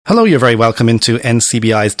Hello, you're very welcome into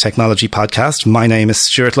NCBI's Technology Podcast. My name is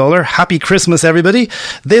Stuart Lawler. Happy Christmas, everybody.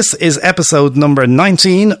 This is episode number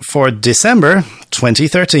 19 for December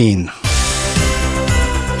 2013.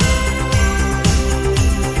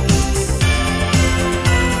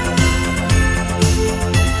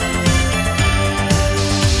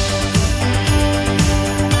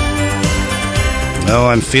 Oh,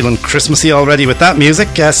 I'm feeling Christmassy already with that music.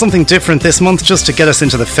 Something different this month just to get us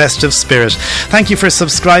into the festive spirit. Thank you for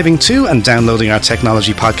subscribing to and downloading our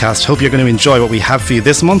technology podcast. Hope you're going to enjoy what we have for you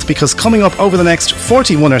this month, because coming up over the next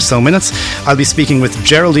 41 or so minutes, I'll be speaking with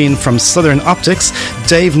Geraldine from Southern Optics.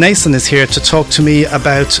 Dave Nason is here to talk to me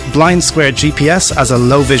about Blind Square GPS as a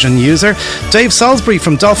low vision user. Dave Salisbury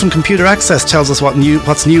from Dolphin Computer Access tells us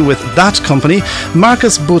what's new with that company.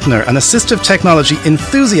 Marcus Butner, an assistive technology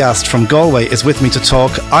enthusiast from Galway, is with me to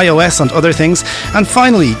talk iOS and other things. And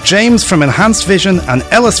finally, James from Enhanced Vision and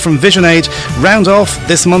Ellis from VisionAid round off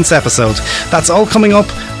this month's episode. That's all coming up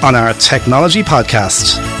on our Technology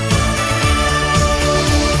Podcast.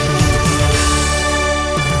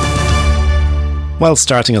 Well,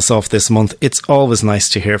 starting us off this month, it's always nice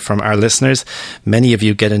to hear from our listeners. Many of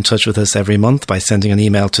you get in touch with us every month by sending an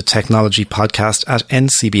email to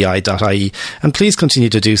technologypodcast@ncbi.ie. And please continue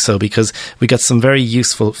to do so, because we get some very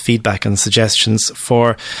useful feedback and suggestions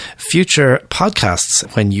for future podcasts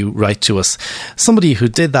when you write to us. Somebody who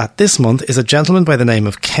did that this month is a gentleman by the name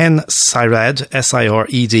of Ken Sired,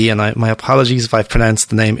 S-I-R-E-D, and my apologies if I've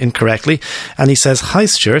pronounced the name incorrectly. And he says, "Hi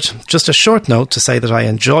Stuart, just a short note to say that I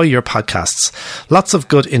enjoy your podcasts. Lots of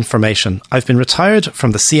good information. I've been retired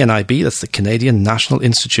from the CNIB, that's the Canadian National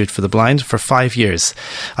Institute for the Blind, for 5 years.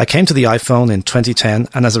 I came to the iPhone in 2010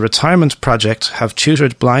 and as a retirement project have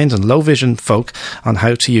tutored blind and low vision folk on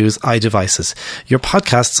how to use iDevices. Your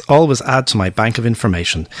podcasts always add to my bank of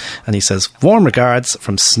information." And he says, "Warm regards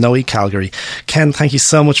from snowy Calgary." Ken, thank you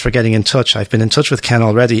so much for getting in touch. I've been in touch with Ken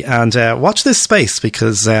already, and watch this space,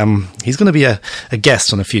 because he's going to be a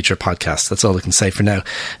guest on a future podcast. That's all I can say for now. I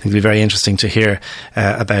think it'll be very interesting to hear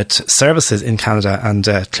about services in Canada, and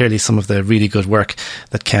clearly some of the really good work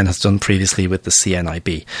that Ken has done previously with the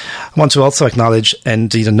CNIB. I want to also acknowledge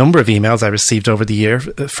indeed a number of emails I received over the year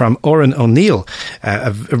from Oren O'Neill,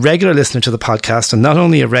 a regular listener to the podcast, and not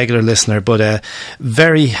only a regular listener but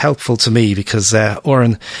very helpful to me, because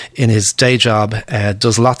Oren in his day job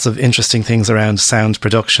does lots of interesting things around sound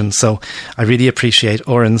production, so I really appreciate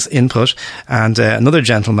Oren's input. And another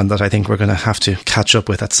gentleman that I think we're going to have to catch up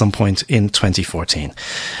with at some point in 2014.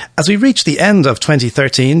 As we reach the end of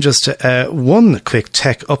 2013, just one quick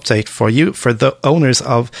tech update for you, for the owners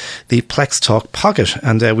of the Plex Talk Pocket.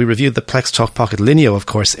 And we reviewed the Plex Talk Pocket Lineo, of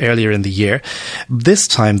course, earlier in the year. This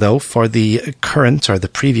time, though, for the current or the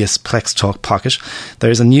previous Plex Talk Pocket,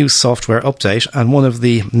 there is a new software update. And one of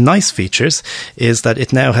the nice features is that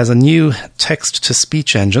it now has a new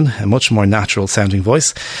text-to-speech engine, a much more natural sounding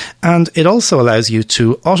voice. And it also allows you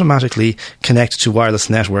to automatically connect to wireless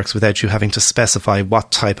networks without you having to specify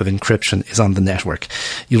what type of encryption is on the network.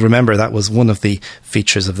 You'll remember that was one of the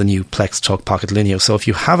features of the new Plex Talk Pocket Lineo. So if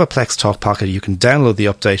you have a Plex Talk Pocket, you can download the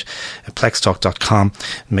update at plextalk.com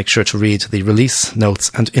and make sure to read the release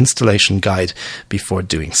notes and installation guide before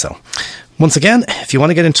doing so. Once again, if you want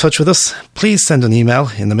to get in touch with us, please send an email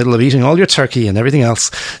in the middle of eating all your turkey and everything else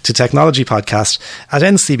to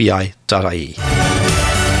technologypodcast@ncbi.ie.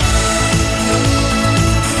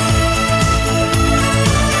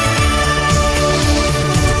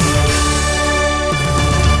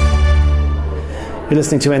 You're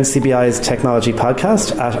listening to NCBI's Technology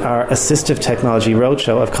Podcast. At our Assistive Technology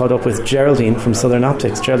Roadshow, I've caught up with Geraldine from Southern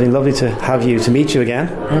Optics. Geraldine, lovely to meet you again.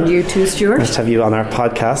 And you too, Stuart. Nice to have you on our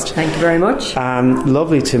podcast. Thank you very much.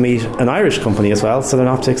 Lovely to meet an Irish company as well. Southern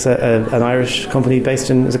Optics, an Irish company based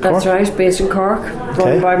in, is it Cork? That's right, based in Cork,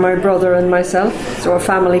 run by my brother and myself. So a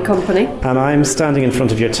family company. And I'm standing in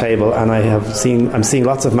front of your table, and I'm seeing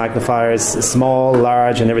lots of magnifiers, small,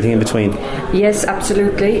 large, and everything in between. Yes,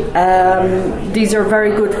 absolutely. These are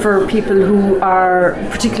very good for people who are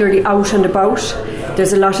particularly out and about.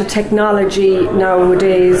 There's a lot of technology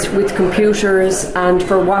nowadays with computers and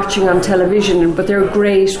for watching on television, but they're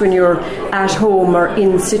great when you're at home or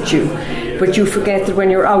in situ. But you forget that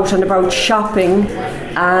when you're out and about shopping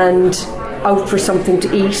and out for something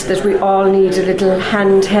to eat, that we all need a little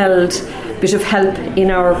handheld bit of help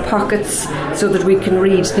in our pockets so that we can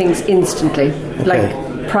read things instantly. Okay.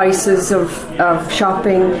 Like prices of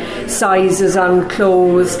shopping, sizes on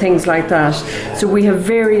clothes, things like that. So we have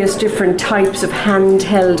various different types of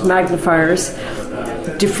handheld magnifiers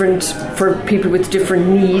different for people with different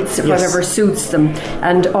needs, whatever suits them,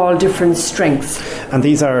 and all different strengths. And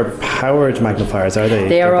these are powered magnifiers, are they?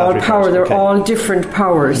 They are all powered. They're all different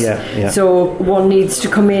powers. Yeah. So one needs to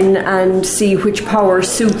come in and see which power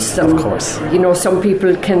suits them. Of course. Some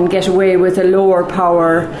people can get away with a lower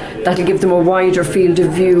power that'll give them a wider field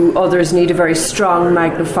of view. Others need a very strong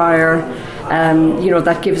magnifier.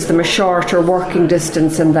 That gives them a shorter working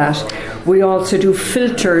distance and that. We also do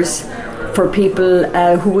filters for people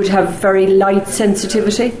who would have very light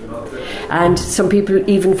sensitivity. And some people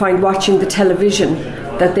even find watching the television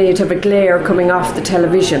that they'd have a glare coming off the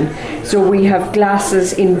television. So we have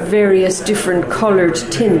glasses in various different coloured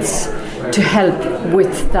tints to help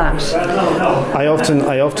with that. I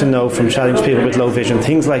often know from chatting to people with low vision,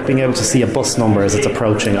 things like being able to see a bus number as it's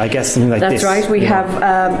approaching. I guess something like this. That's right. We have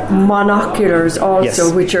monoculars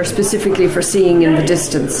also, which are specifically for seeing in the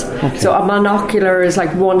distance. Okay. So a monocular is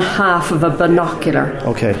like one half of a binocular.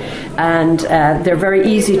 Okay. And they're very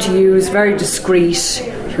easy to use, very discreet.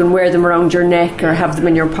 You can wear them around your neck or have them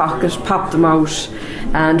in your pocket, pop them out,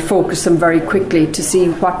 and focus them very quickly to see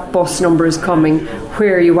what bus number is coming,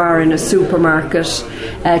 where you are in a supermarket,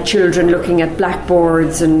 children looking at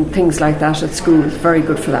blackboards and things like that at school. Very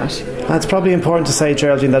good for that. It's probably important to say,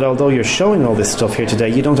 Geraldine, that although you're showing all this stuff here today,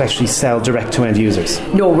 you don't actually sell direct to end users.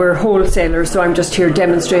 No, we're wholesalers, so I'm just here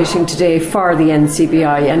demonstrating today for the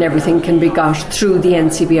NCBI, and everything can be got through the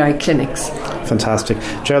NCBI clinics. Fantastic.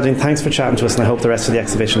 Geraldine, thanks for chatting to us, and I hope the rest of the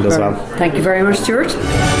exhibition goes well. Thank you very much, Stuart.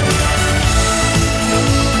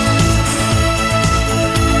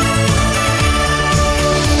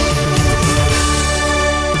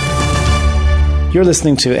 You're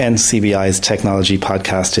listening to NCBI's Technology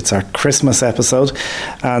Podcast. It's our Christmas episode,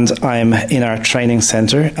 and I'm in our training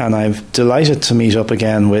centre, and I'm delighted to meet up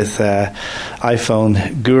again with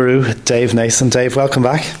iPhone guru Dave Nason. Dave, welcome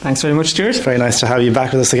back. Thanks very much, Stuart. Very nice to have you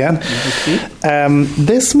back with us again. Thank you.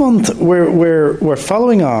 This month we're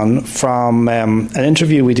following on from an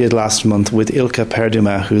interview we did last month with Ilkka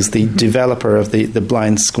Perduma, who's the developer of the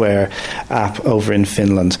Blind Square app over in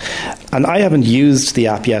Finland. And I haven't used the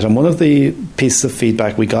app yet, and one of the pieces of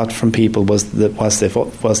feedback we got from people was they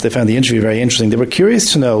found the interview very interesting. They were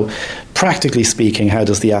curious to know, practically speaking, how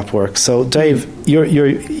does the app work? So, Dave, you're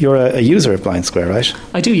a user of Blind Square, right?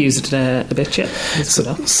 I do use it a bit, yeah.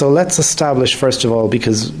 So let's establish first of all,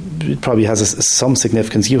 because it probably has some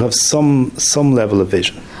significance. You have some level of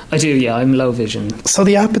vision. I do, yeah. I'm low vision. So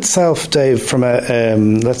the app itself, Dave, from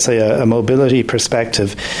let's say a mobility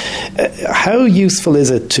perspective, how useful is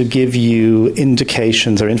it to give you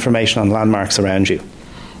indications or information on landmarks around you?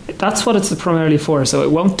 That's what it's primarily for. So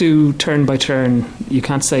it won't do turn by turn. You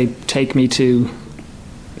can't say, take me to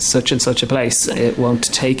such and such a place. It won't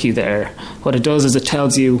take you there. What it does is it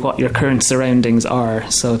tells you what your current surroundings are.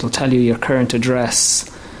 So it'll tell you your current address.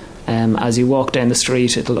 As you walk down the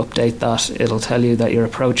street, it'll update that. It'll tell you that you're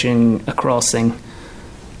approaching a crossing,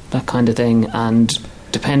 that kind of thing. And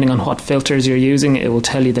depending on what filters you're using, it will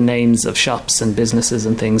tell you the names of shops and businesses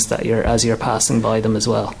and things that as you're passing by them as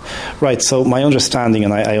well. Right, so my understanding,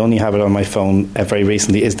 and I only have it on my phone very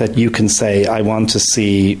recently, is that you can say, I want to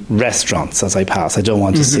see restaurants as I pass. I don't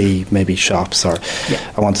want to see maybe shops, or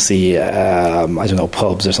I want to see,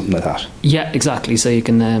 pubs or something like that. Yeah, exactly. So you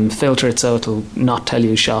can filter it so it'll not tell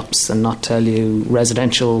you shops and not tell you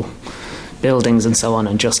residential buildings and so on,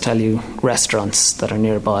 and just tell you restaurants that are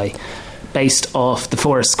nearby, based off the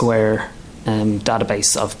Foursquare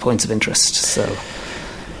database of points of interest. So it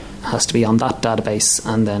has to be on that database,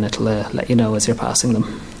 and then it'll let you know as you're passing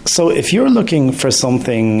them. So if you're looking for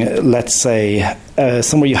something, let's say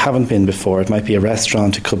somewhere you haven't been before, it might be a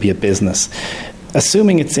restaurant, it could be a business,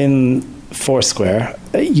 assuming it's in Foursquare,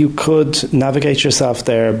 you could navigate yourself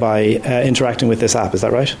there by interacting with this app, is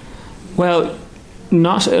that right? Well,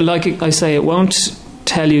 not like I say, it won't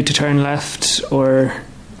tell you to turn left or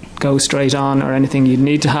go straight on or anything. You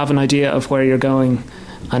need to have an idea of where you're going,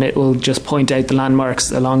 and it will just point out the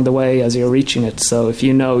landmarks along the way as you're reaching it. So if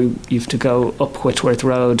you know you have to go up Whitworth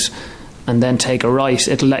Road and then take a right,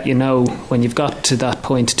 it'll let you know when you've got to that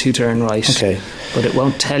point to turn right. Okay. But it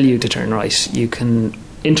won't tell you to turn right. You can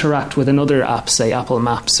interact with another app, say Apple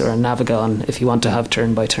Maps or Navigon, if you want to have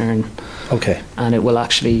turn by turn. Okay. And it will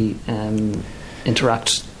actually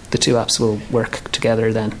interact. The two apps will work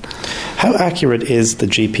together then. How accurate is the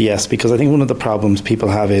GPS? Because I think one of the problems people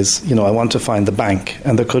have is, I want to find the bank,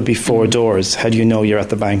 and there could be 4 doors. How do you know you're at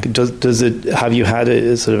the bank? Does it? Have you had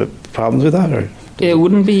a sort of problems with that, or? It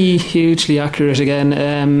wouldn't be hugely accurate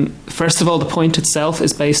again. First of all, the point itself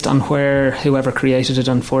is based on where whoever created it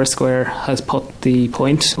on Foursquare has put the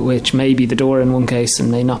point, which may be the door in one case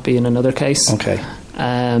and may not be in another case. Okay.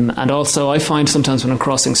 And also I find sometimes when I'm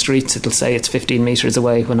crossing streets it'll say it's 15 metres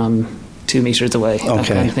away when I'm 2 metres away, that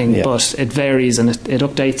kind of thing. But it varies, and it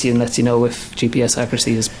updates you and lets you know if GPS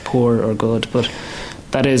accuracy is poor or good. But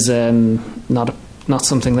that is not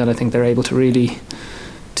something that I think they're able to really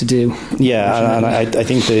to do. Yeah, and I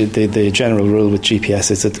think the general rule with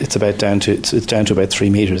GPS is that it's down to about 3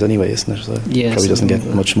 metres anyway, isn't it? So it probably doesn't get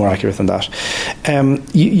much more accurate than that.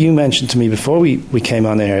 You mentioned to me before we came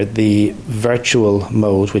on air the virtual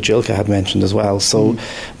mode, which Ilka had mentioned as well. So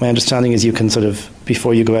my understanding is you can sort of,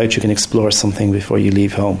 before you go out, you can explore something before you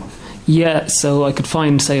leave home. Yeah, so I could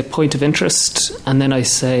find, say, a point of interest, and then I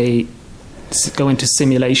say go into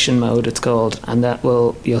simulation mode, it's called, and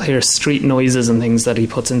you'll hear street noises and things that he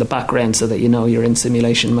puts in the background so that you know you're in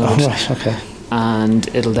simulation mode. Oh, right, okay.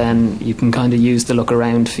 And you can kind of use the look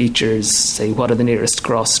around features, say what are the nearest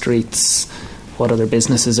cross streets, what other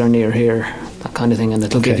businesses are near here, that kind of thing, and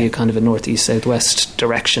it'll give you kind of a northeast southwest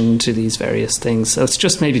direction to these various things. So it's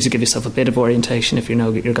just maybe to give yourself a bit of orientation if you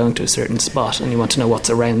know you're going to a certain spot and you want to know what's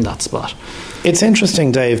around that spot. It's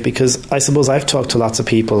interesting, Dave, because I suppose I've talked to lots of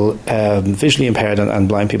people, visually impaired and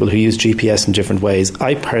blind people, who use GPS in different ways.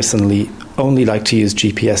 I personally only like to use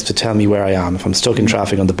GPS to tell me where I am if I'm stuck in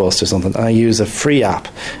traffic on the bus or something. And I use a free app,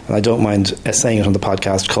 and I don't mind saying it on the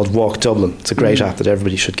podcast, called Walk Dublin. It's a great app that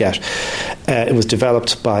everybody should get. It was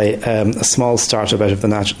developed by a small startup out of the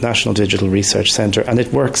National Digital Research Centre, and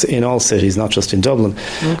it works in all cities, not just in Dublin.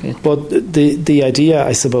 Okay. But the idea,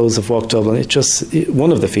 I suppose, of Walk Dublin,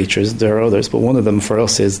 one of the features, there are others, but one of them for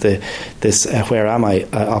us is this where am I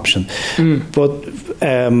option. But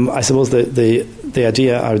I suppose the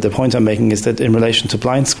idea, or the point I'm making, is that in relation to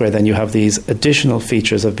Blind Square, then you have these additional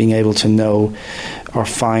features of being able to know or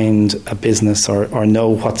find a business or know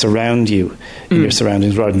what's around you in your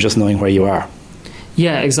surroundings, rather than just knowing where you are.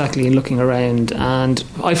 Yeah, exactly, and looking around. And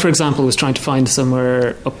I, for example, was trying to find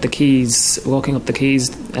somewhere up the quays, walking up the quays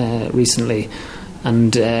recently,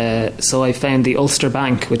 and so I found the Ulster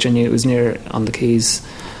Bank, which I knew it was near on the quays,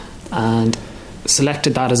 and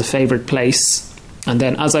selected that as a favourite place. And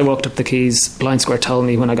then as I walked up the quays, Blind Square told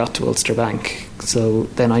me when I got to Ulster Bank, so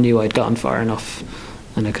then I knew I'd gone far enough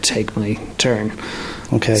and I could take my turn.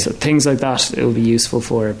 Okay. So things like that it will be useful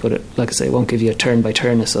for, but like I say, it won't give you a turn by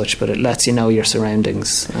turn as such, but it lets you know your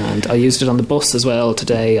surroundings. And I used it on the bus as well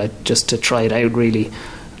today, just to try it out really,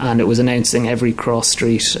 and it was announcing every cross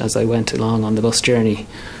street as I went along on the bus journey.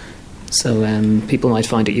 So people might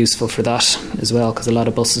find it useful for that as well, because a lot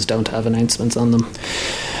of buses don't have announcements on them.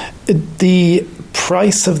 The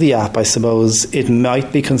price of the app, I suppose, it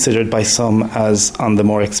might be considered by some as on the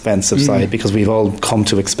more expensive side, because we've all come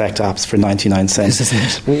to expect apps for 99 cents. This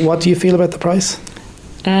is it. What do you feel about the price?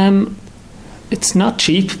 It's not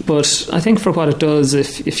cheap, but I think for what it does,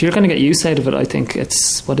 if you're going to get use out of it, I think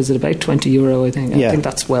it's, what is it, about €20, I think. I think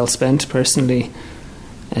that's well spent, personally.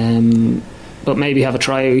 But maybe have a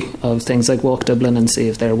try of things like Walk Dublin and see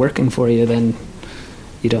if they're working for you, then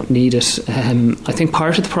you don't need it. I think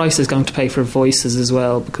part of the price is going to pay for voices as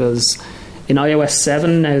well, because in iOS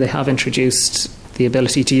 7 now they have introduced the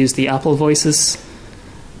ability to use the Apple voices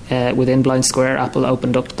within Blind Square. Apple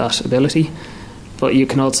opened up that ability, but you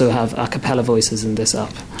can also have a cappella voices in this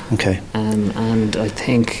app. Okay. And I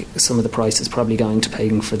think some of the price is probably going to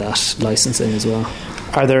paying for that licensing as well.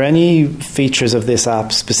 Are there any features of this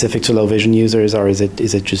app specific to low vision users, or is it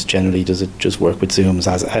just generally, does it just work with Zooms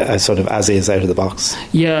as sort of as is out of the box?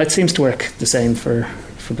 Yeah, it seems to work the same for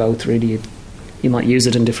both really. You might use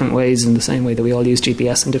it in different ways, in the same way that we all use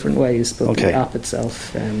GPS in different ways, but the app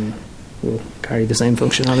itself will carry the same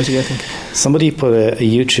functionality, I think. Somebody put a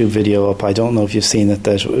YouTube video up, I don't know if you've seen it,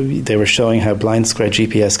 that they were showing how Blind Square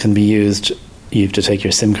GPS can be used. You have to take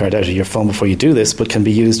your SIM card out of your phone before you do this, but can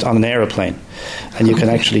be used on an aeroplane. And you can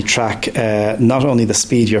actually track not only the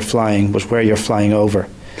speed you're flying, but where you're flying over.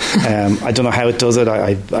 I don't know how it does it.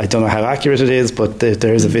 I don't know how accurate it is, but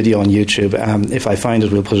there is a video on YouTube. If I find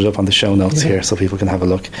it, we'll put it up on the show notes here so people can have a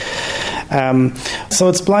look. So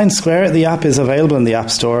it's Blind Square. The app is available in the App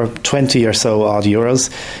Store, 20 or so odd euros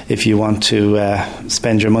if you want to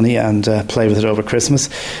spend your money and play with it over Christmas.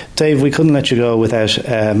 Dave, we couldn't let you go without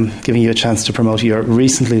giving you a chance to promote your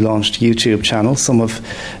recently launched YouTube channel. Some of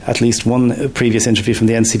at least one previous interview from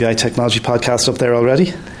the NCBI Technology Podcast up there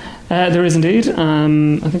already. There is indeed. I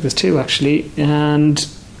think there's two actually, and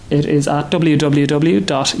it is at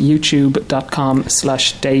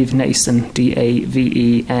www.youtube.com/Dave Nason,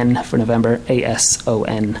 DAVEN for November,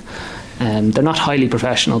 ASON. They're not highly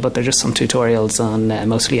professional, but they're just some tutorials on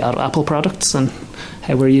mostly Apple products and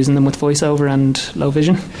how we're using them with VoiceOver and Low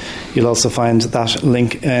Vision. You'll also find that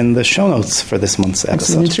link in the show notes for this month's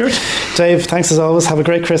episode. Sure. Dave, thanks as always. Have a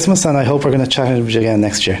great Christmas, and I hope we're going to chat with you again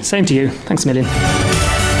next year. Same to you. Thanks a million.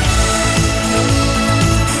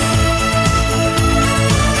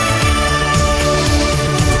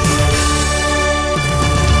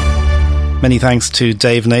 Many thanks to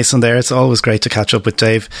Dave Nason there. It's always great to catch up with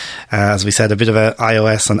Dave. As we said, a bit of an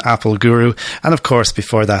iOS and Apple guru. And of course,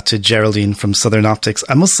 before that, to Geraldine from Southern Optics.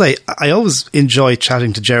 I must say, I always enjoy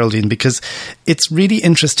chatting to Geraldine because it's really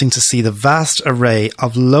interesting to see the vast array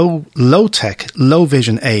of low-tech,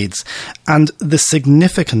 low-vision aids and the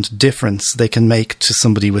significant difference they can make to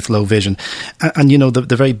somebody with low vision. And you know,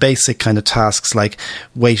 the very basic kind of tasks like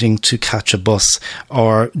waiting to catch a bus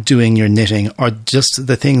or doing your knitting or just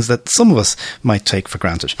the things that some of us might take for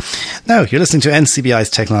granted. Now, you're listening to NCBI's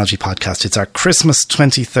Technology Podcast. It's our Christmas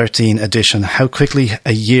 2013 edition. How quickly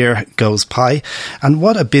a year goes by, and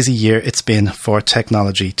what a busy year it's been for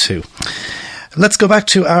technology too. Let's go back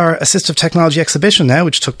to our Assistive Technology exhibition now,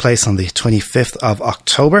 which took place on the 25th of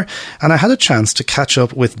October. And I had a chance to catch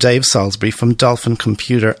up with Dave Salisbury from Dolphin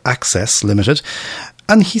Computer Access Limited.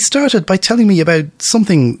 And he started by telling me about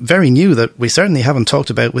something very new that we certainly haven't talked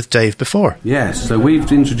about with Dave before. Yes, so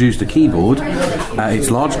we've introduced a keyboard.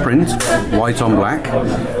 It's large print, white on black.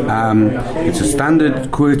 It's a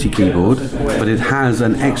standard QWERTY keyboard, but it has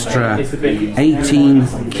an extra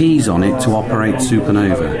 18 keys on it to operate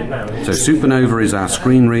Supernova. So Supernova is our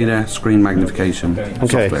screen reader, screen magnification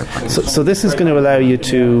software package. So this is going to allow you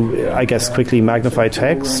to, I guess, quickly magnify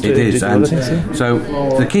text? It is. And so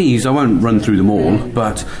the keys, I won't run through them all,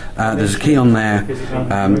 but there's a key on there,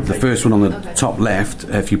 the first one on the top left.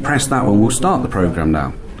 If you press that one, we'll start the program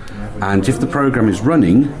now. And if the program is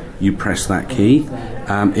running, you press that key,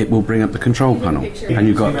 it will bring up the control panel. And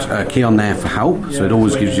you've got a key on there for help, so it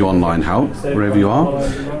always gives you online help wherever you are.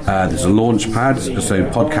 There's a launch pad, so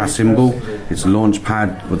podcast symbol. It's a launch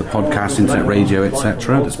pad with a podcast, internet radio,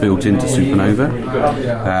 etc. that's built into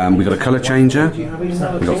Supernova. We've got a colour changer, we've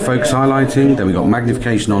got focus highlighting, then we've got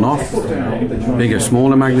magnification on off, bigger,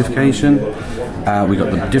 smaller magnification. We've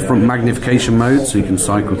got the different magnification modes, so you can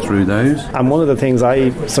cycle through those. And one of the things I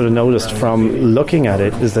sort of noticed from looking at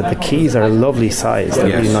it is that the keys are a lovely size. They're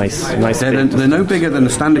really nice. They're no bigger than a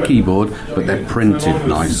standard keyboard, but they're printed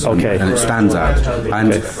nice. Okay. And it stands out.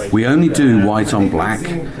 And we only do white on black,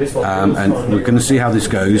 and we're going to see how this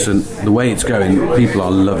goes. And the way it's going, people are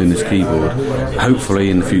loving this keyboard. Hopefully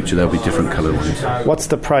in the future there'll be different colour ones. What's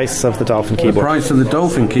the price of the Dolphin keyboard? The price of the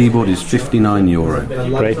Dolphin keyboard is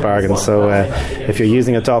 €59. Great bargain. So if you're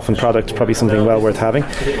using a Dolphin product, probably something well worth having.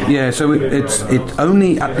 Yeah, so it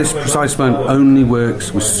only, at this precise moment, only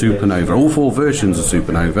works with Supernova. All 4 versions of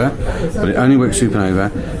Supernova, but it only works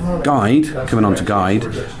Supernova. Guide, coming on to Guide.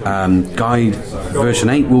 Guide version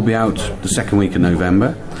 8 will be out the second week of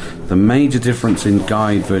November. The major difference in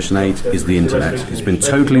Guide version 8 is the internet. It's been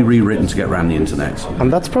totally rewritten to get around the internet.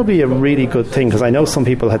 And that's probably a really good thing, because I know some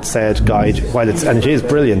people had said Guide, while it is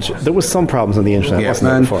brilliant, there was some problems on the internet,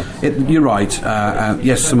 wasn't there, before? You're right.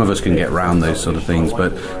 Yes, some of us can get around those sort of things,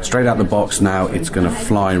 but straight out the box now, it's going to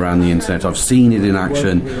fly around the internet. I've seen it in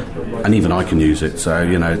action, and even I can use it, so,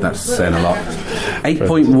 you know, that's saying a lot.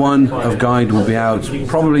 8.1 of Guide will be out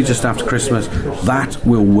probably just after Christmas. That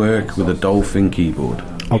will work with a Dolphin keyboard.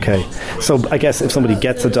 Okay, so I guess if somebody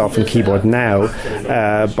gets a Dolphin keyboard now,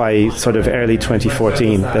 by sort of early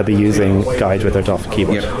 2014, they'll be using Guide with their Dolphin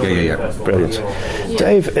keyboard. Yeah. Brilliant.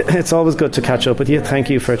 Dave, it's always good to catch up with you. Thank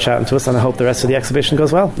you for chatting to us, and I hope the rest of the exhibition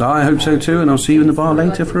goes well. I hope so too, and I'll see you in the bar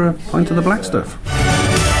later for a pint of the black stuff.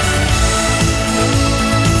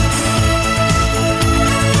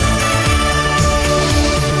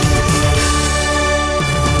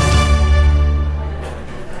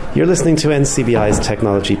 You're listening to NCBI's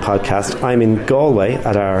Technology Podcast. I'm in Galway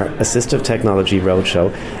at our Assistive Technology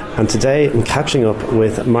Roadshow, and today I'm catching up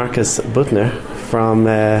with Markus Buttner from,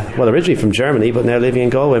 originally from Germany, but now living in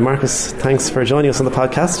Galway. Markus, thanks for joining us on the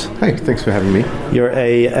podcast. Hi, thanks for having me. You're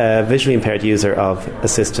a visually impaired user of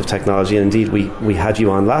assistive technology, and indeed we had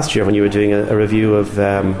you on last year when you were doing a review of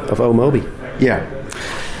oMobi. Yeah.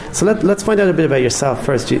 So let's find out a bit about yourself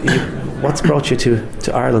first. What's brought you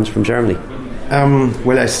to Ireland from Germany?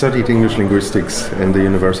 Well, I studied English linguistics in the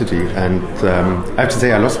university, and I have to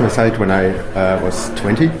say I lost my sight when I was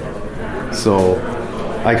 20. So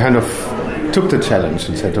I kind of took the challenge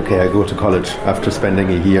and said, okay, I go to college after spending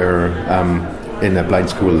a year in a blind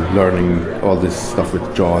school learning all this stuff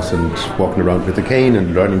with JAWS and walking around with a cane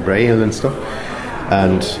and learning Braille and stuff.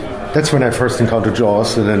 And that's when I first encountered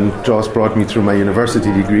JAWS, and then JAWS brought me through my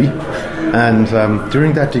university degree. And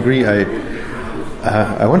during that degree, I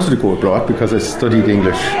I wanted to go abroad because I studied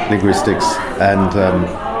English linguistics, and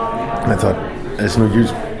I thought there's no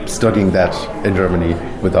use studying that in Germany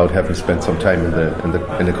without having spent some time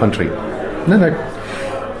in the country. And then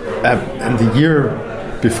and the year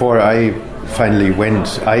before I finally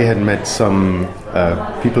went, I had met some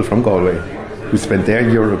people from Galway who spent their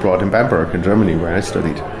year abroad in Bamberg in Germany, where I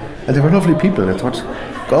studied, and they were lovely people. And I thought,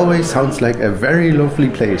 Galway sounds like a very lovely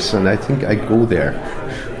place, and I think I'd go there.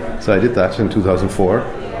 So I did that in 2004,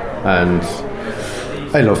 and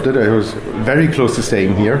I loved it. I was very close to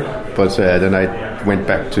staying here, but then I went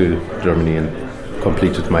back to Germany and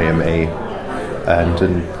completed my MA. And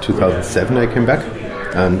in 2007 I came back,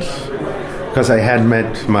 and because I had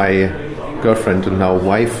met my girlfriend and now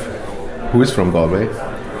wife, who is from Galway,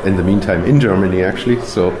 in the meantime in Germany actually,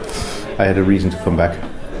 so I had a reason to come back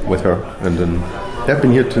with her, and then I've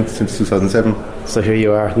been here since 2007. So here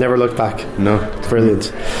you are, never looked back. No.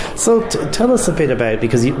 Brilliant. So tell us a bit about,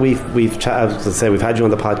 because we've chatted, as I say, we've had you on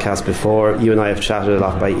the podcast before. You and I have chatted a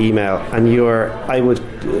lot by email, and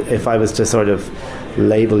if I was to sort of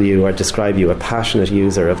label you or describe you, a passionate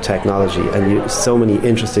user of technology, and you so many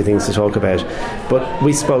interesting things to talk about. But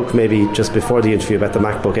we spoke maybe just before the interview about the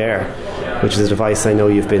MacBook Air, which is a device I know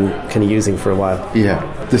you've been kind of using for a while. Yeah,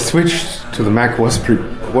 the switch to the Mac was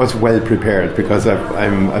well prepared, because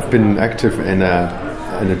I've been active in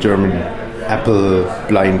a German Apple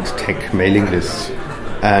blind tech mailing list,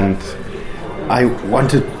 and I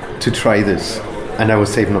wanted to try this, and I was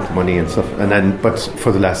saving up the money and stuff. And then, but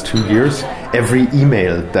for the last 2 years, every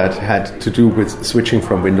email that had to do with switching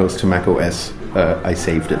from Windows to Mac OS, I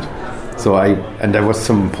saved it. So and there was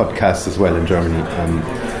some podcasts as well in Germany.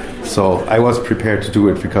 So I was prepared to do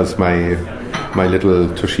it, because my little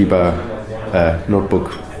Toshiba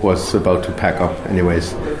notebook was about to pack up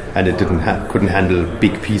anyways, and it couldn't handle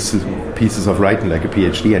big pieces of writing like a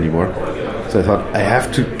PhD anymore. So I thought, I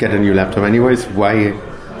have to get a new laptop anyways. Why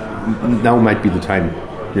now might be the time,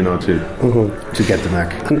 to get the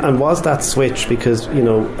Mac. And was that switch, because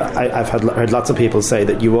I've heard lots of people say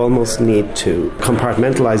that you almost need to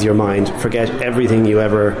compartmentalize your mind, forget everything you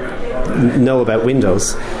ever know about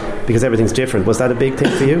Windows, because everything's different. Was that a big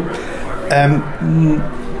thing for you?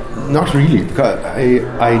 Not really, because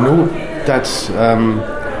I know that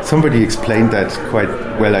somebody explained that quite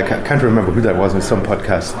well. I can't remember who that was in some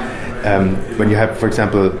podcast. When you have, for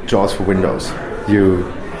example, JAWS for Windows, you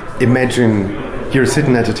imagine you're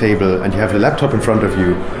sitting at a table and you have the laptop in front of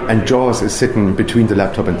you, and JAWS is sitting between the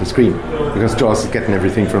laptop and the screen, because JAWS is getting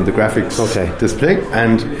everything from the graphics display,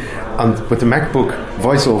 and with the MacBook,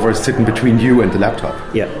 VoiceOver is sitting between you and the laptop.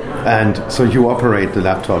 Yeah. And so you operate the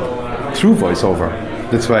laptop through VoiceOver.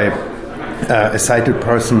 That's why a sighted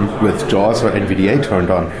person with JAWS or NVDA turned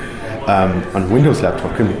on Windows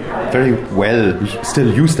laptop can very well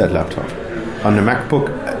still use that laptop. On the MacBook,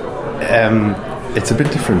 it's a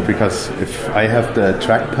bit different, because if I have the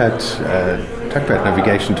trackpad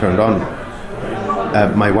navigation turned on,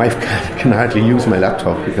 my wife can hardly use my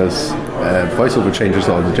laptop, because VoiceOver changes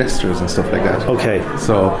all the gestures and stuff like that. Okay.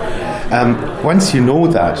 So once you know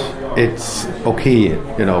that, it's okay,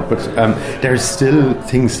 but there's still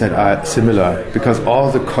things that are similar, because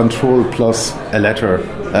all the Control plus a letter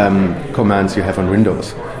commands you have on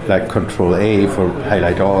Windows, like Control A for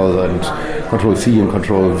highlight all, and Control C and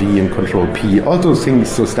Control V and Control P, all those things,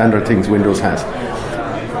 so standard things Windows has,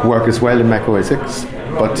 work as well in Mac OS X,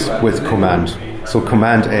 but with Command. So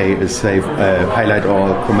Command A is save, highlight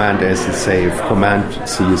all, Command S is save, Command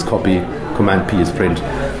C is copy, Command P is print.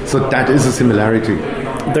 So that is a similarity.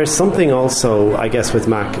 There's something also, I guess, with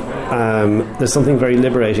Mac, there's something very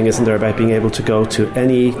liberating, isn't there, about being able to go to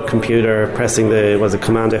any computer, pressing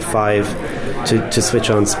Command F5 to switch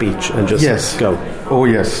on speech and just go. Oh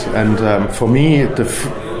yes, and for me the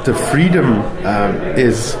freedom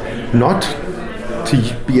is not to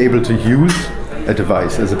be able to use a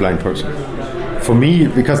device as a blind person. For me,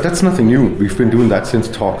 because that's nothing new, we've been doing that since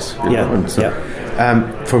talks.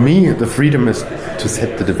 For me, the freedom is to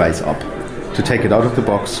set the device up, to take it out of the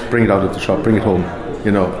box, bring it out of the shop, bring it home,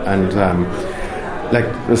 and like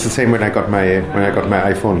it's the same when I got my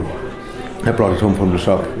iPhone. I brought it home from the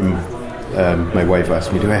shop. My wife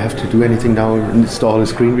asked me, "Do I have to do anything now? Install a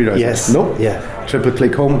screen reader?" I said, "No. Yeah. Triple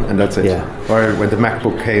click home, and that's it." Yeah. Or when the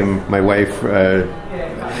MacBook came, my wife.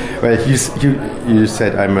 You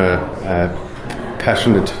said I'm a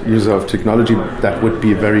passionate user of technology. That would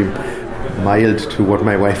be very mild to what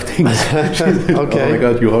my wife thinks. Said, okay. Oh my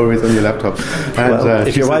God, you're always on your laptop. And, well,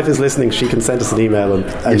 if your wife is listening, she can send us an email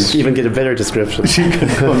and even get a better description. She can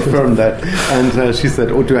confirm that. And she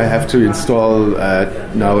said, "Oh, do I have to install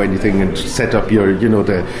now anything and set up your,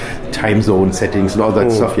 the time zone settings and all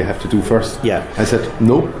that stuff you have to do first?" Yeah. I said,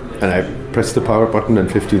 "Nope." And I pressed the power button,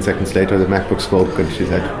 and 15 seconds later, the MacBook spoke, and she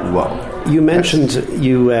said, "Wow." You mentioned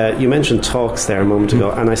you mentioned talks there a moment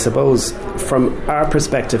ago, and I suppose from our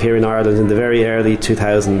perspective here in Ireland in the very early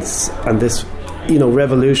 2000s, and this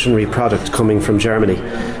revolutionary product coming from Germany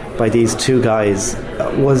by these two guys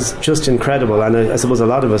was just incredible. And I suppose a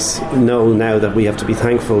lot of us know now that we have to be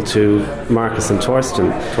thankful to Marcus and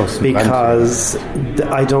Torsten because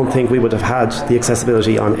I don't think we would have had the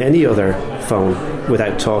accessibility on any other phone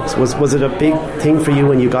without talks. Was it a big thing for you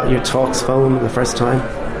when you got your talks phone the first time?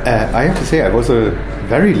 I have to say I was a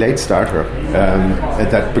very late starter at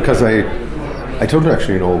that, because I don't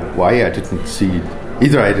actually know why I didn't see.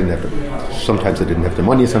 Either I didn't have sometimes I didn't have the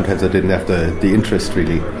money, sometimes I didn't have the interest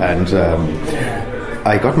really. And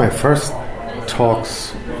I got my first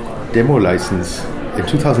talks demo license in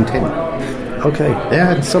 2010. Okay.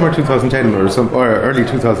 Yeah, in summer 2010 or early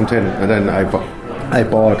 2010, and then I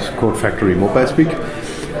bought Code Factory Mobile Speak,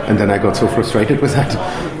 and then I got so frustrated with that,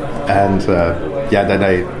 and then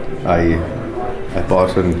I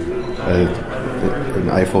bought an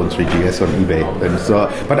iPhone 3GS on eBay,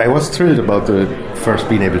 and but I was thrilled about the first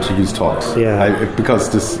being able to use talks. Yeah. Because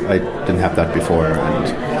I didn't have that before,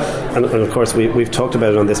 and of course we've talked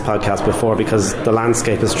about it on this podcast before, because the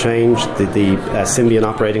landscape has changed. The Symbian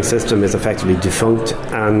operating system is effectively defunct,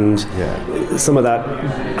 and some of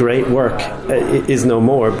that great work is no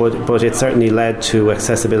more, but it certainly led to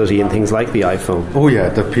accessibility in things like the iPhone. Oh yeah,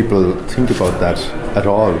 that people think about that at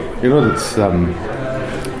all. That's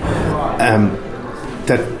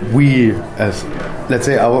that we, as let's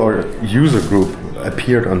say our user group,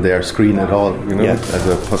 appeared on their screen at all, as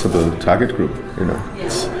a possible target group.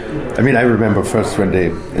 I remember first when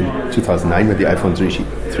in 2009 when the iPhone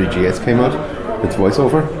 3GS came out with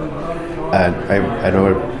voiceover, and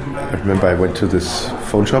I remember I went to this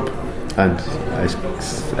phone shop and I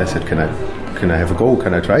said, can I have a go?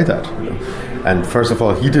 Can I try that? And first of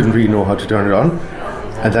all, he didn't really know how to turn it on,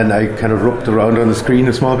 and then I kind of rubbed around on the screen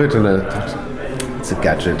a small bit, and I thought, it's a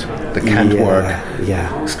gadget that can't work.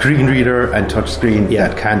 Yeah. Screen reader and touch screen,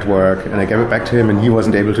 that can't work. And I gave it back to him, and he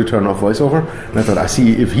wasn't able to turn off voiceover. And I thought, I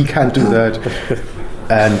see, if he can't do that.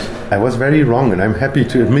 And I was very wrong, and I'm happy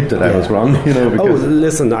to admit that I was wrong.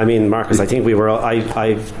 Listen, Marcus, I think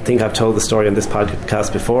I think I've told the story on this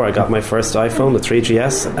podcast before. I got my first iPhone, the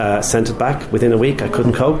 3GS, sent it back within a week. I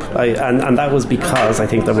couldn't cope, and that was because I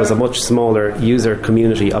think there was a much smaller user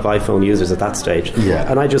community of iPhone users at that stage. Yeah.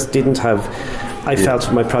 And I just didn't have. I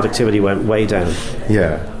felt my productivity went way down.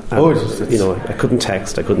 Yeah. I couldn't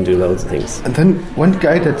text, I couldn't do loads of things. And then one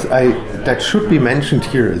guy that should be mentioned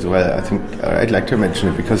here as well, I think I'd like to mention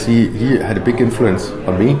it because he had a big influence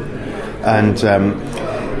on me. And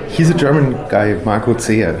he's a German guy, Marco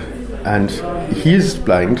Zehe, and he is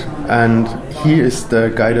blind, and he is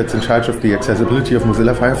the guy that's in charge of the accessibility of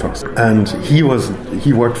Mozilla Firefox. And he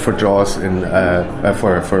worked for JAWS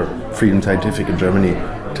for Freedom Scientific in Germany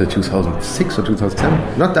till 2006 or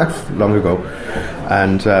 2007, not that long ago.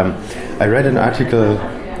 And I read an article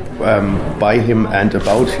by him and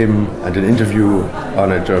about him and an interview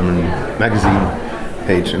on a German magazine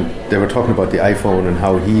page, and they were talking about the iPhone and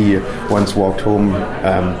how he once walked home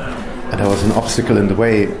and there was an obstacle in the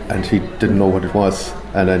way and he didn't know what it was,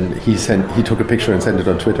 and then he took a picture and sent it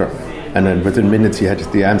on Twitter, and then within minutes he had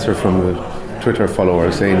the answer from the Twitter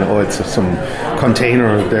follower saying, it's some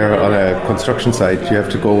container there on a construction site, you have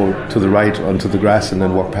to go to the right onto the grass and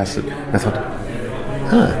then walk past it. And I thought,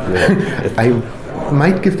 I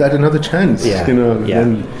might give that another chance.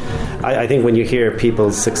 I think when you hear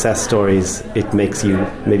people's success stories, it makes you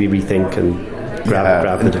maybe rethink and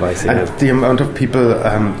grab the device again. And the amount of people,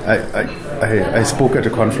 I spoke at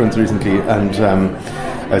a conference recently, and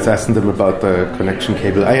I was asking them about the connection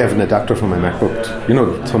cable. I have an adapter for my MacBook,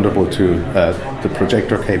 Thunderbolt to the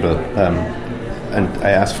projector cable, and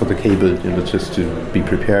I asked for the cable, just to be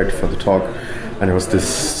prepared for the talk. And there was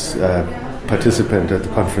this participant at the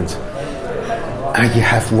conference. You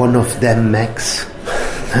have one of them Macs,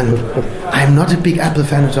 and I'm not a big Apple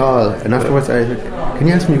fan at all. And afterwards, I said,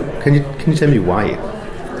 can you tell me why?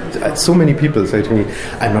 So many people say to me,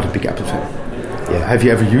 I'm not a big Apple fan. Yeah. Have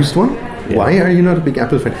you ever used one? Yeah. Why are you not a big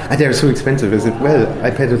Apple fan? They're so expensive. I said, well,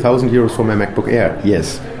 I paid €1,000 for my MacBook Air.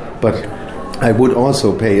 Yes, but I would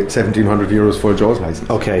also pay 1,700 euros for a JAWS license.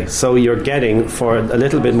 Okay, so you're getting, for a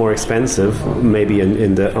little bit more expensive, maybe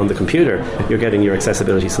on the computer, you're getting your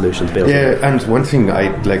accessibility solutions built. Yeah, and one thing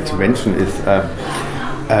I'd like to mention is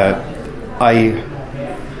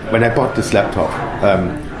when I bought this laptop,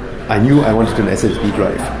 I knew I wanted an SSD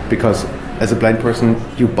drive, because as a blind person,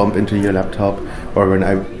 you bump into your laptop, or when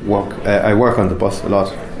I work on the bus a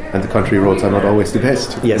lot, and the country roads are not always the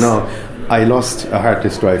best. Yes. I lost a hard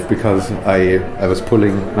disk drive because I was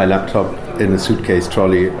pulling my laptop in a suitcase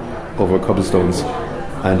trolley over cobblestones,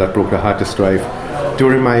 and I broke a hard disk drive.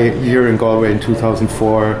 During my year in Galway in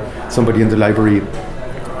 2004, somebody in the library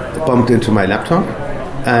bumped into my laptop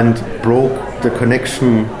and broke the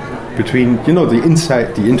connection between,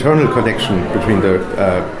 the internal connection between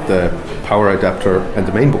the power adapter and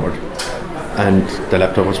the main board, and the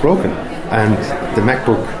laptop was broken. And the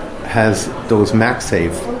MacBook has those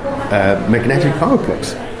MagSafe magnetic power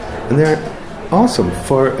plugs, and they're awesome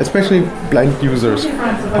for especially blind users.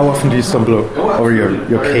 How often do you stumble over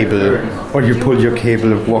your cable, or you pull your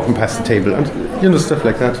cable walking past the table, and stuff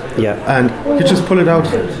like that? Yeah. And you just pull it out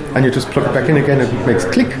and you just plug it back in again, and it makes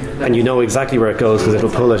click. And you know exactly where it goes because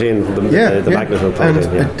it'll pull it in. The magnet will pull it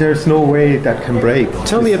in. Yeah. There's no way that can break.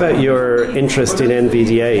 Tell me about your interest in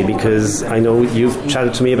NVDA, because I know you've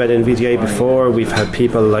chatted to me about NVDA before. We've had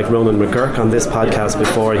people like Ronan McGurk on this podcast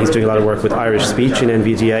before. He's doing a lot of work with Irish speech in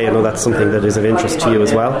NVDA. I know that's something that is of interest to you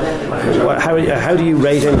as well. How do you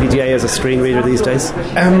rate NVDA as a screen reader these days?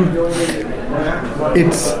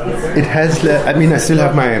 It has. I still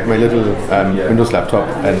have my little Windows laptop,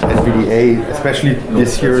 and NVDA, especially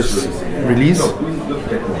this year's release,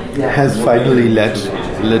 has finally led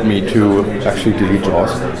me to actually delete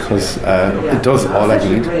JAWS, because it does all I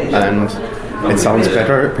need, and it sounds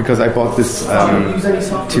better, because I bought this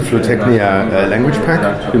Tiflotecnia language pack.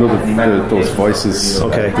 Those voices.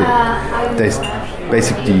 Okay.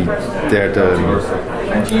 They're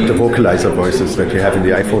the vocalizer voices that you have in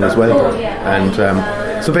the iPhone as well, and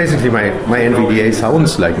so basically my NVDA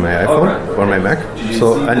sounds like my iPhone or my Mac.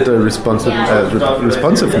 So, and the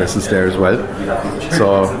responsiveness is there as well.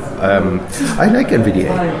 So I like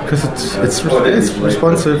NVDA because it's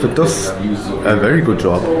responsive. It does a very good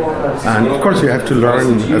job, and of course you have to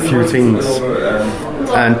learn a few things.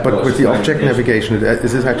 But with the object navigation,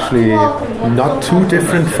 this is actually not too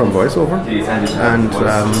different from VoiceOver, and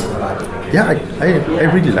I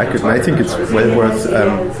really like it, and I think it's well worth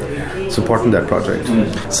supporting that project.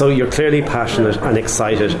 So you're clearly passionate and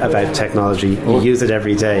excited about technology. You use it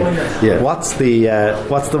every day. Yeah. What's the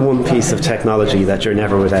one piece of technology that you're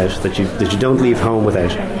never without, that you don't leave home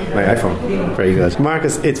without? My iPhone. Very good.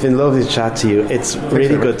 Marcus, it's been lovely to chat to you. It's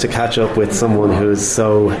really good to catch up with someone who's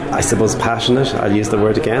so, I suppose, passionate, I'll use the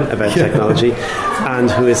word again, about technology,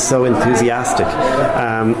 and who is so enthusiastic.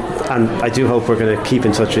 And I do hope we're going to keep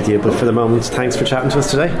in touch with you. But for the moment, thanks for chatting to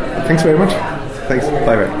us today. Thanks very much. Thanks.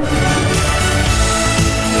 Bye-bye.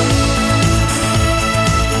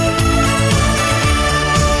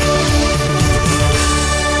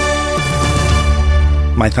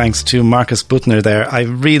 My thanks to Marcus Butner there. I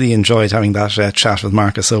really enjoyed having that chat with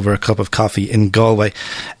Marcus over a cup of coffee in Galway.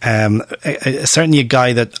 Certainly a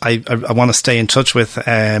guy that I want to stay in touch with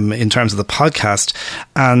in terms of the podcast,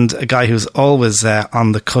 and a guy who's always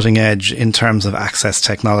on the cutting edge in terms of access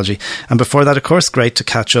technology. And before that, of course, great to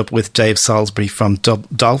catch up with Dave Salisbury from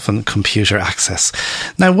Dolphin Computer Access.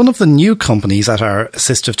 Now, one of the new companies at our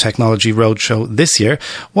Assistive Technology Roadshow this year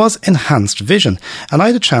was Enhanced Vision, and I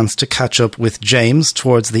had a chance to catch up with James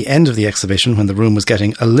towards the end of the exhibition when the room was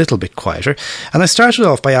getting a little bit quieter, and I started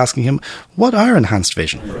off by asking him, what are Enhanced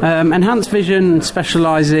Vision? Enhanced Vision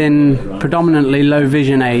specialise in predominantly low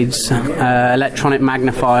vision aids, electronic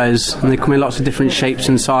magnifiers, and they come in lots of different shapes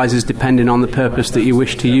and sizes depending on the purpose that you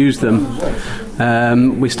wish to use them.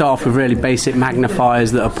 We start off with really basic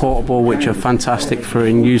magnifiers that are portable, which are fantastic for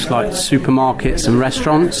in use like supermarkets and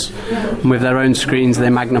restaurants. And with their own screens, they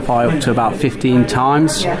magnify up to about 15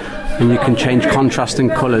 times, and you can change contrast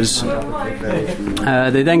and colours.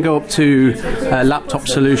 They then go up to laptop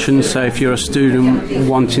solutions, so if you're a student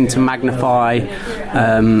wanting to magnify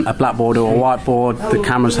a blackboard or a whiteboard, the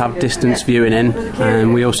cameras have distance viewing in,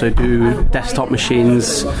 and we also do desktop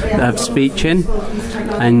machines that have speech in.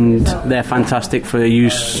 and they're fantastic for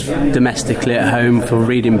use domestically at home for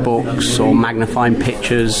reading books or magnifying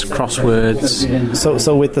pictures, crosswords.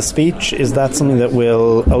 So with the speech, is that something that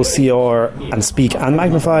will OCR and speak and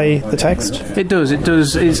magnify the text? It does.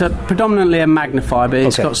 It's predominantly a magnifier, but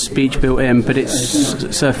it's got speech built in, but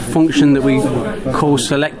it's a function that we call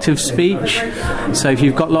selective speech. So if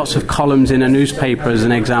you've got lots of columns in a newspaper, as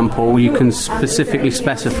an example, you can specifically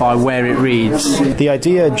specify where it reads. The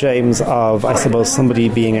idea, James, of, I suppose, somebody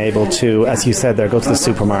being able to, as you said there, go to the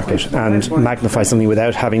supermarket and magnify something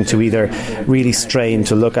without having to either really strain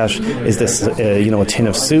to look at, is this a tin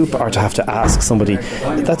of soup, or to have to ask somebody,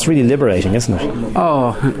 that's really liberating, isn't it?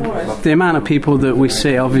 Oh, the amount of people that we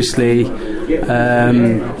see, obviously,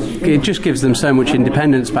 it just gives them so much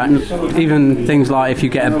independence back. Even things like if you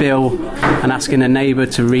get a bill and asking a neighbour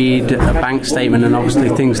to read a bank statement, and obviously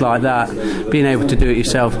things like that, being able to do it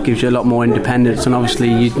yourself gives you a lot more independence, and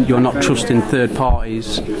obviously you're not trusting third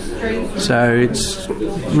parties, so it's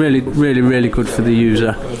really, really, really good for the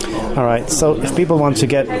user. All right, so if people want to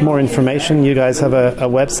get more information, you guys have a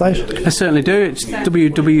website? I certainly do. It's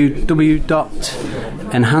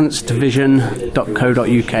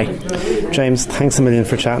www.enhancedvision.co.uk. James, thanks a million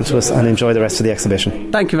for chatting to us, and enjoy the rest of the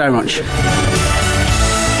exhibition. Thank you very much.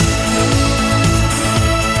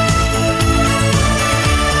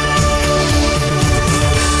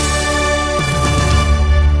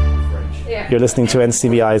 You're listening to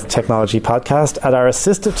NCBI's Technology Podcast. At our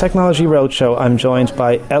Assistive Technology Roadshow, I'm joined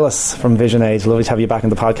by Ellis from Vision Aid. Lovely to have you back in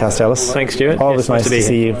the podcast, Ellis. Thanks, Stuart. Always nice to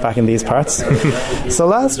see you back in these parts. So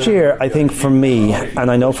last year, I think for me,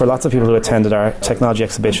 and I know for lots of people who attended our technology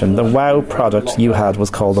exhibition, the wow product you had was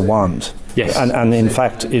called the wand. Yes. And in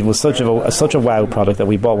fact, it was such a wow product that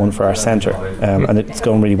we bought one for our centre, and it's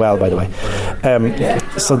going really well, by the way.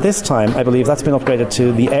 So this time, I believe that's been upgraded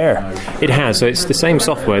to the Air. It has. So it's the same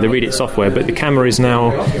software, the Read It software, but the camera is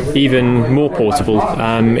now even more portable.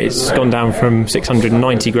 It's gone down from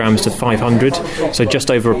 690 grams to 500, so just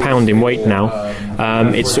over a pound in weight now.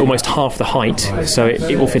 It's almost half the height, so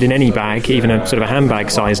it will fit in any bag, even a sort of a handbag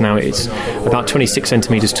size now. It's about 26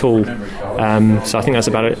 centimetres tall, so I think that's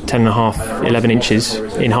about 11 inches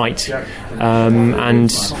in height, and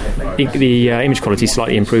the image quality is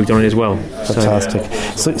slightly improved on it as well. Fantastic.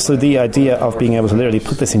 So the idea of being able to literally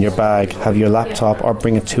put this in your bag, have your laptop, or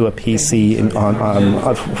bring it to a PC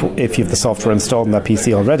if you have the software installed on that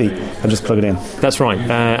PC already, and just plug it in. That's right,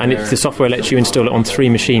 and the software lets you install it on 3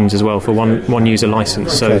 machines as well for one user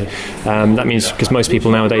license. So that means, because most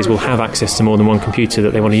people nowadays will have access to more than one computer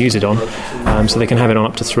that they want to use it on, so they can have it on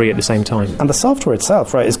up to 3 at the same time. And the software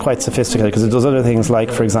itself, right, is quite sophisticated, because it does other things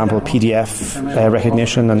like, for example, PDF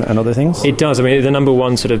recognition and other things. It does. I mean, the number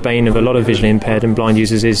one sort of bane of a lot of visually impaired and blind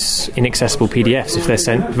users is inaccessible PDFs. If they're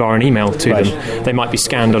sent via an email to them, they might be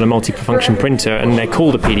scanned on a multi-function printer and they're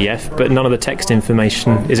called a PDF, but none of the text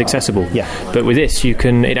information is accessible. Yeah. But with this,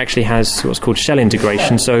 it actually has what's called shell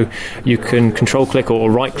integration, so you can control-click or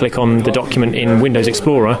right-click on the document in Windows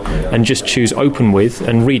Explorer and just choose Open With,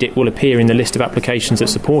 and Read It will appear in the list of applications that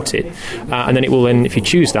support it. And then it will if you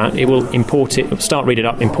choose that, it will import it, start Read It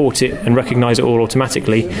up, import it, and recognise it all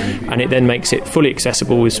automatically, and it then makes it fully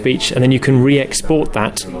accessible with speech, and then you can re-export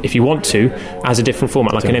that if you want to as a different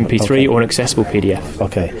format, like an MP3 or an accessible PDF.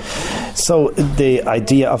 Okay. So the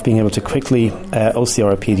idea of being able to quickly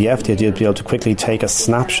OCR a PDF, the idea of being able to quickly take a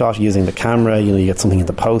snapshot using the camera, you get something in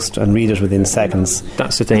the post and read it within seconds.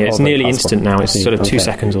 That's the thing. It's nearly instant now. It's sort of 2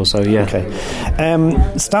 seconds or so. Yeah. Okay.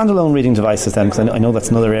 Standalone reading devices then, because I know that's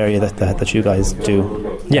another area that you guys do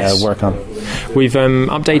work on. We've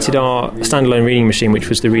updated our standalone reading machine, which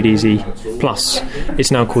was the ReadEasy Plus.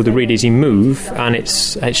 It's now called the ReadEasy Move, and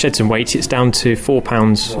it shed some weight. It's down to 4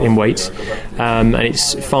 pounds in weight, and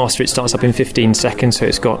it's faster. It starts up in 15 seconds, so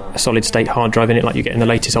it's got a solid state hard drive in it, like you get in the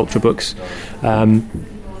latest Ultrabooks.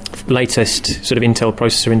 Latest sort of Intel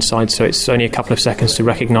processor inside, so it's only a couple of seconds to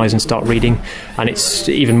recognise and start reading, and it's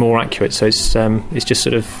even more accurate. So it's just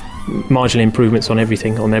sort of marginal improvements on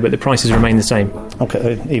everything on there, but the prices remain the same.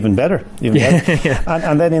 Okay, even better. Yeah.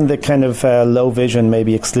 And then in the kind of low vision,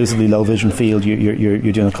 maybe exclusively low vision field,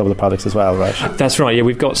 you're doing a couple of products as well, right? That's right. Yeah,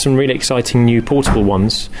 we've got some really exciting new portable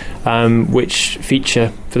ones, which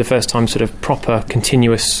feature for the first time sort of proper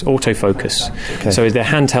continuous autofocus. Okay. So they're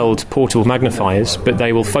handheld portable magnifiers, but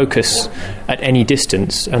they will focus at any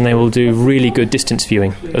distance, and they will do really good distance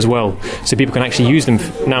viewing as well. So people can actually use them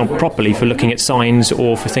now properly for looking at signs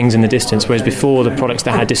or for things in the distance, whereas before the products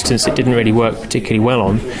that had distance, it didn't really work particularly well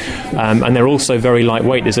on. And they're also very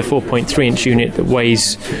lightweight. There's a 4.3 inch unit that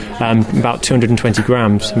weighs about 220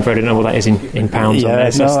 grams. I don't know what that is in pounds.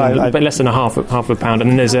 Yeah, but less than a half a pound.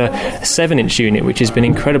 And then there's a 7 inch unit which has been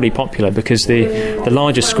increased incredibly popular because the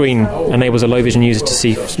larger screen enables a low vision user to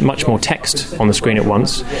see much more text on the screen at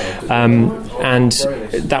once, and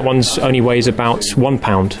that one's only weighs about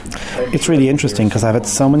 £1. It's really interesting because I've had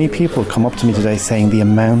so many people come up to me today saying the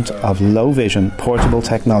amount of low vision portable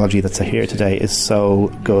technology that's here today is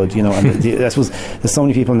so good, you know, and I suppose there's so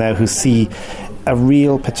many people now who see a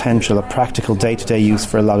real potential, a practical day-to-day use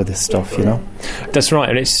for a lot of this stuff, you know. That's right,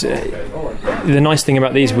 and it's the nice thing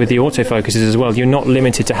about these with the autofocus is as well, you're not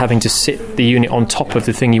limited to having to sit the unit on top of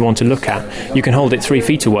the thing you want to look at. You can hold it 3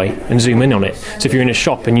 feet away and zoom in on it. So if you're in a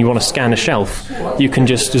shop and you want to scan a shelf, you can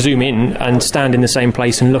just zoom in and stand in the same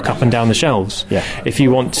place and look up and down the shelves. Yeah. If you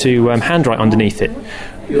want to handwrite underneath it,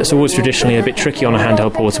 that's always traditionally a bit tricky on a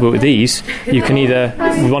handheld portable, but with these, you can either,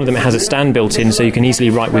 one of them has a stand built in so you can easily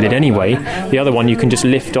write with it anyway. The other one, you can just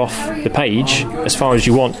lift off the page as far as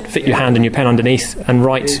you want, fit your hand and your pen underneath and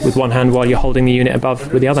write with one hand while you're holding the unit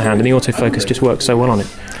above with the other hand, and the autofocus just works so well on it.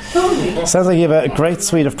 Sounds like you have a great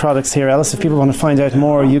suite of products here, Ellis. If people want to find out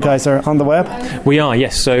more, you guys are on the web? We are,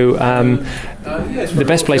 yes. So the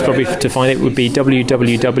best place probably to find it would be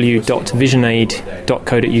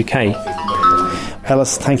www.visionaid.co.uk.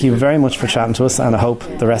 Ellis, thank you very much for chatting to us, and I hope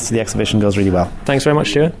the rest of the exhibition goes really well. Thanks very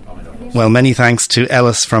much, Stuart. Well, many thanks to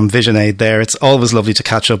Ellis from VisionAid there. It's always lovely to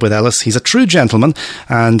catch up with Ellis. He's a true gentleman,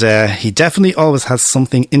 and he definitely always has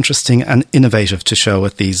something interesting and innovative to show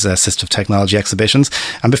at these assistive technology exhibitions.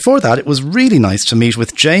 And before that, it was really nice to meet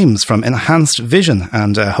with James from Enhanced Vision,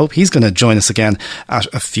 and I hope he's going to join us again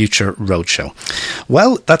at a future roadshow.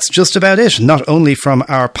 Well, that's just about it, not only from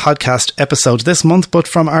our podcast episode this month, but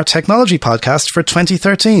from our technology podcast for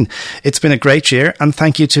 2013. It's been a great year, and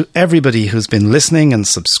thank you to everybody who's been listening and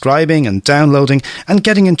subscribing and downloading and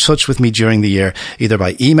getting in touch with me during the year, either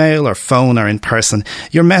by email or phone or in person.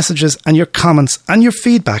 Your messages and your comments and your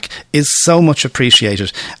feedback is so much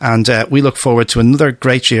appreciated, and we look forward to another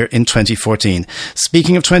great year in 2014.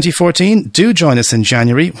 Speaking of 2014, do join us in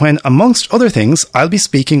January when, amongst other things, I'll be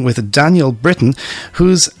speaking with Daniel Britton,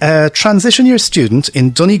 who's a transition year student in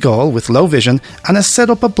Donegal with low vision and has set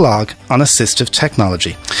up a blog on assistive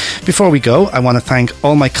technology. Before we go, I want to thank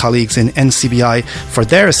all my colleagues in NCBI for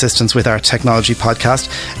their assistance with our technology podcast,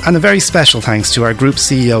 and a very special thanks to our group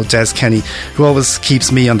CEO Des Kenny, who always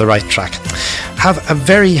keeps me on the right track. Have a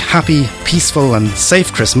very happy, peaceful and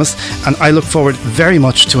safe Christmas, and I look forward very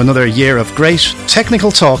much to another year of great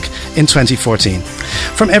technical talk in 2014.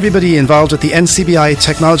 From everybody involved with the NCBI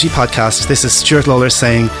Technology Podcast, this is Stuart Lawler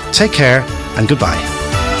saying take care and goodbye.